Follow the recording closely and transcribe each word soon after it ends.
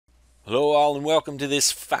Hello all and welcome to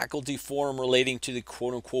this faculty forum relating to the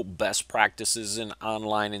quote-unquote best practices in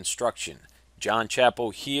online instruction. John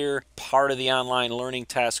Chapo here, part of the Online Learning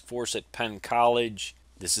Task Force at Penn College.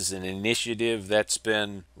 This is an initiative that's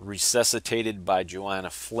been resuscitated by Joanna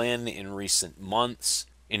Flynn in recent months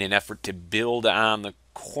in an effort to build on the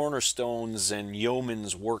cornerstones and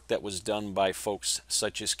yeoman's work that was done by folks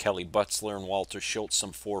such as Kelly Butzler and Walter Schultz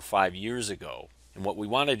some 4 or 5 years ago. And what we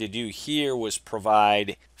wanted to do here was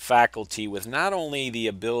provide faculty with not only the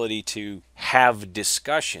ability to have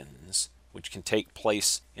discussions, which can take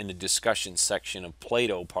place in the discussion section of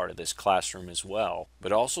Plato, part of this classroom as well,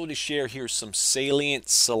 but also to share here some salient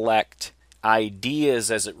select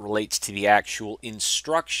ideas as it relates to the actual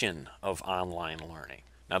instruction of online learning.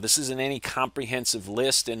 Now, this isn't any comprehensive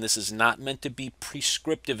list, and this is not meant to be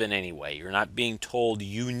prescriptive in any way. You're not being told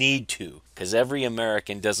you need to, because every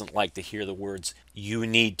American doesn't like to hear the words you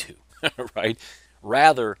need to, right?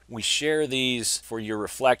 Rather, we share these for your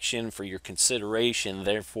reflection, for your consideration.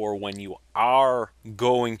 Therefore, when you are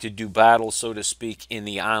going to do battle, so to speak, in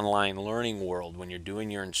the online learning world, when you're doing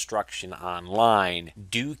your instruction online,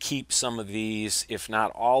 do keep some of these, if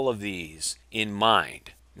not all of these, in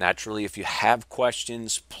mind. Naturally, if you have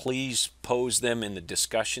questions, please pose them in the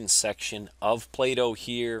discussion section of Plato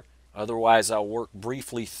here. Otherwise, I'll work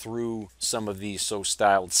briefly through some of these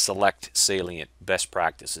so-styled select salient best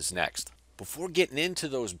practices next. Before getting into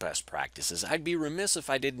those best practices, I'd be remiss if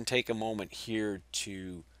I didn't take a moment here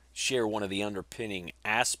to share one of the underpinning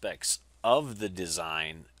aspects of the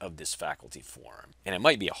design of this faculty forum, and it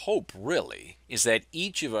might be a hope really, is that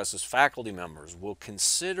each of us as faculty members will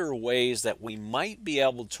consider ways that we might be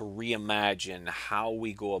able to reimagine how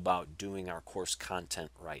we go about doing our course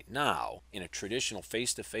content right now in a traditional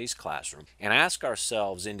face-to-face classroom, and ask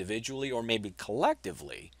ourselves individually or maybe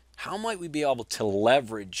collectively, how might we be able to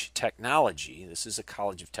leverage technology, this is a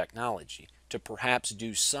college of technology, to perhaps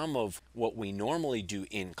do some of what we normally do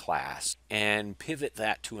in class and pivot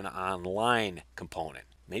that to an online component.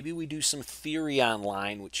 Maybe we do some theory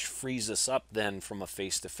online, which frees us up then from a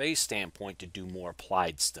face-to-face standpoint to do more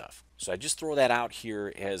applied stuff. So I just throw that out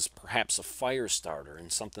here as perhaps a fire starter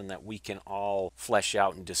and something that we can all flesh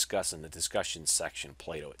out and discuss in the discussion section of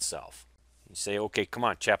Plato itself. You say, okay, come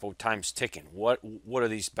on, Chapo, time's ticking. What are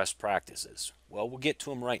these best practices? Well, we'll get to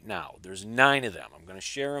them right now. There's 9 of them. I'm going to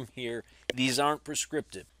share them here. These aren't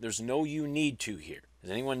prescriptive. There's no you need to here. As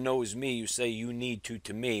anyone knows me, you say you need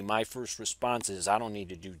to me, my first response is I don't need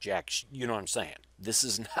to do jack you know what I'm saying. This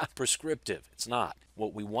is not prescriptive. It's not.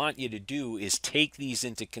 What we want you to do is take these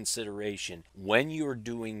into consideration when you're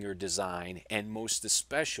doing your design, and most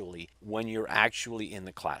especially when you're actually in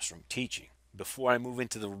the classroom teaching. Before I move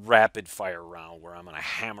into the rapid fire round where I'm going to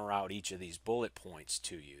hammer out each of these bullet points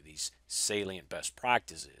to you, these salient best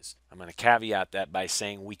practices, I'm going to caveat that by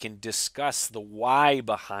saying we can discuss the why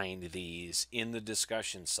behind these in the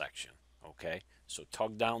discussion section. Okay, so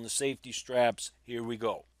tug down the safety straps. Here we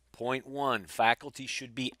go. Point 1, faculty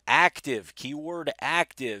should be active, keyword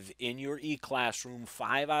active, in your e-classroom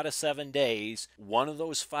 5 out of 7 days. One of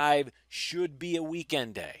those 5 should be a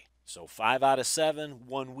weekend day. So 5 out of 7,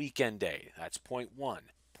 1 weekend day. That's point 1.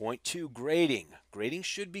 Point 2, grading. Grading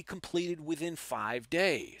should be completed within 5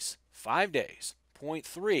 days. 5 days. Point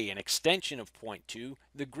 3, an extension of point 2,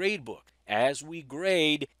 the gradebook. As we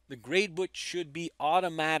grade, the gradebook should be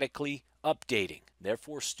automatically updating.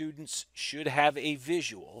 Therefore, students should have a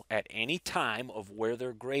visual at any time of where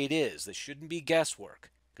their grade is. This shouldn't be guesswork.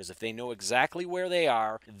 Because if they know exactly where they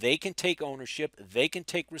are, they can take ownership, they can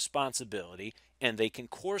take responsibility, and they can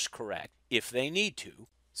course correct if they need to.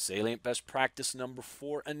 Salient best practice number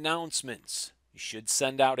 4, announcements. You should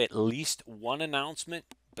send out at least 1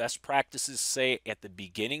 announcement. Best practices say at the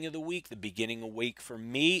beginning of the week. The beginning of week for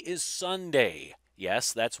me is Sunday.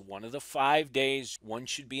 Yes, that's one of the 5 days one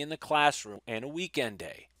should be in the classroom, and a weekend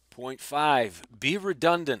day. Point 5, be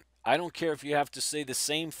redundant. I don't care if you have to say the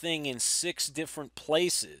same thing in 6 different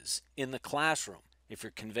places in the classroom. If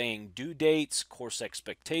you're conveying due dates, course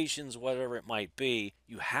expectations, whatever it might be,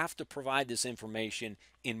 you have to provide this information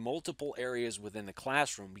in multiple areas within the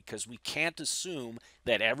classroom, because we can't assume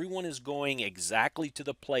that everyone is going exactly to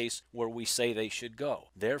the place where we say they should go.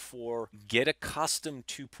 Therefore, get accustomed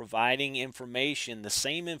to providing information, the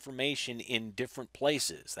same information in different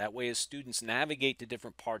places. That way, as students navigate to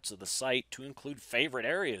different parts of the site to include favorite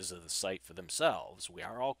areas of the site for themselves, we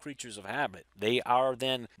are all creatures of habit, they are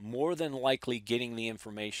then more than likely getting the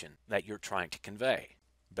information that you're trying to convey.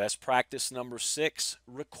 Best practice number 6,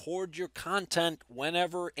 record your content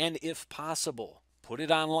whenever and if possible. Put it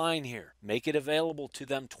online here. Make it available to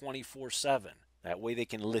them 24/7. That way they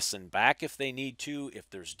can listen back if they need to. If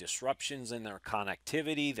there's disruptions in their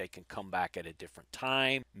connectivity, they can come back at a different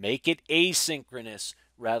time. Make it asynchronous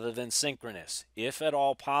rather than synchronous, if at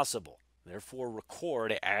all possible. Therefore,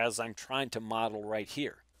 record as I'm trying to model right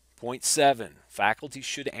here. Point 7, faculty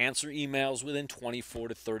should answer emails within 24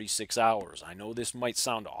 to 36 hours. I know this might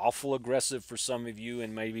sound awful aggressive for some of you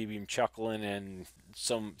and maybe even chuckling and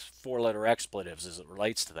some four-letter expletives as it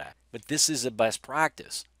relates to that. But this is a best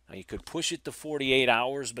practice. Now, you could push it to 48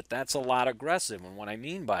 hours, but that's a lot aggressive. And what I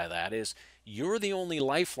mean by that is you're the only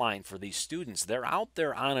lifeline for these students. They're out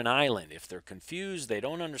there on an island. If they're confused, they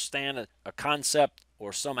don't understand a concept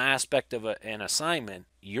or some aspect of an assignment,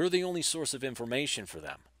 you're the only source of information for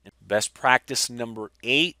them. Best practice number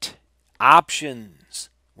 8, options.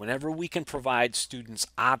 Whenever we can provide students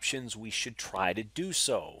options, we should try to do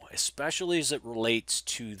so, especially as it relates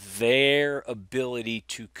to their ability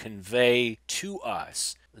to convey to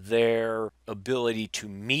us their ability to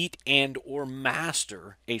meet and or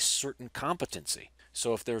master a certain competency.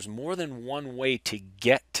 So if there's more than one way to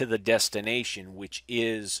get to the destination, which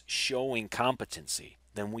is showing competency,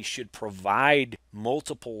 then we should provide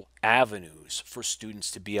multiple avenues for students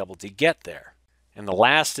to be able to get there. And the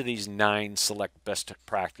last of these 9 select best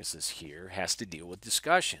practices here has to deal with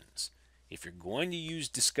discussions. If you're going to use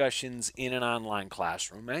discussions in an online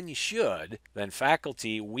classroom, and you should, then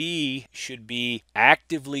faculty, we should be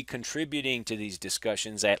actively contributing to these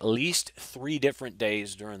discussions at least 3 different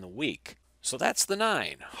days during the week. So that's the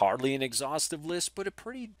 9. Hardly an exhaustive list, but a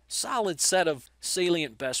pretty solid set of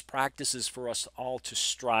salient best practices for us all to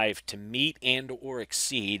strive to meet and or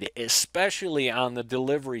exceed, especially on the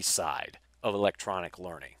delivery side of electronic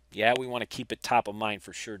learning. Yeah, we want to keep it top of mind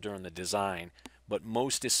for sure during the design, but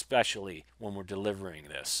most especially when we're delivering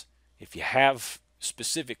this. If you have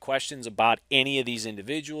specific questions about any of these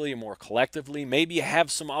individually or more collectively, maybe you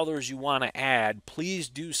have some others you want to add, please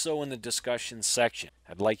do so in the discussion section.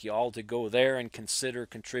 I'd like you all to go there and consider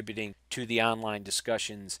contributing to the online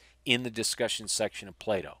discussions in the discussion section of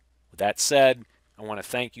Plato. With that said, I want to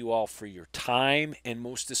thank you all for your time and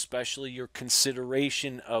most especially your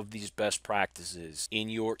consideration of these best practices in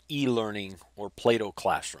your e-learning or Plato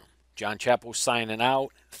classroom. John Chapo signing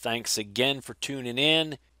out. Thanks again for tuning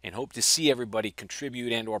in, and hope to see everybody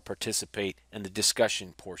contribute and or participate in the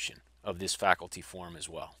discussion portion of this faculty forum as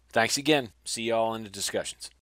well. Thanks again. See you all in the discussions.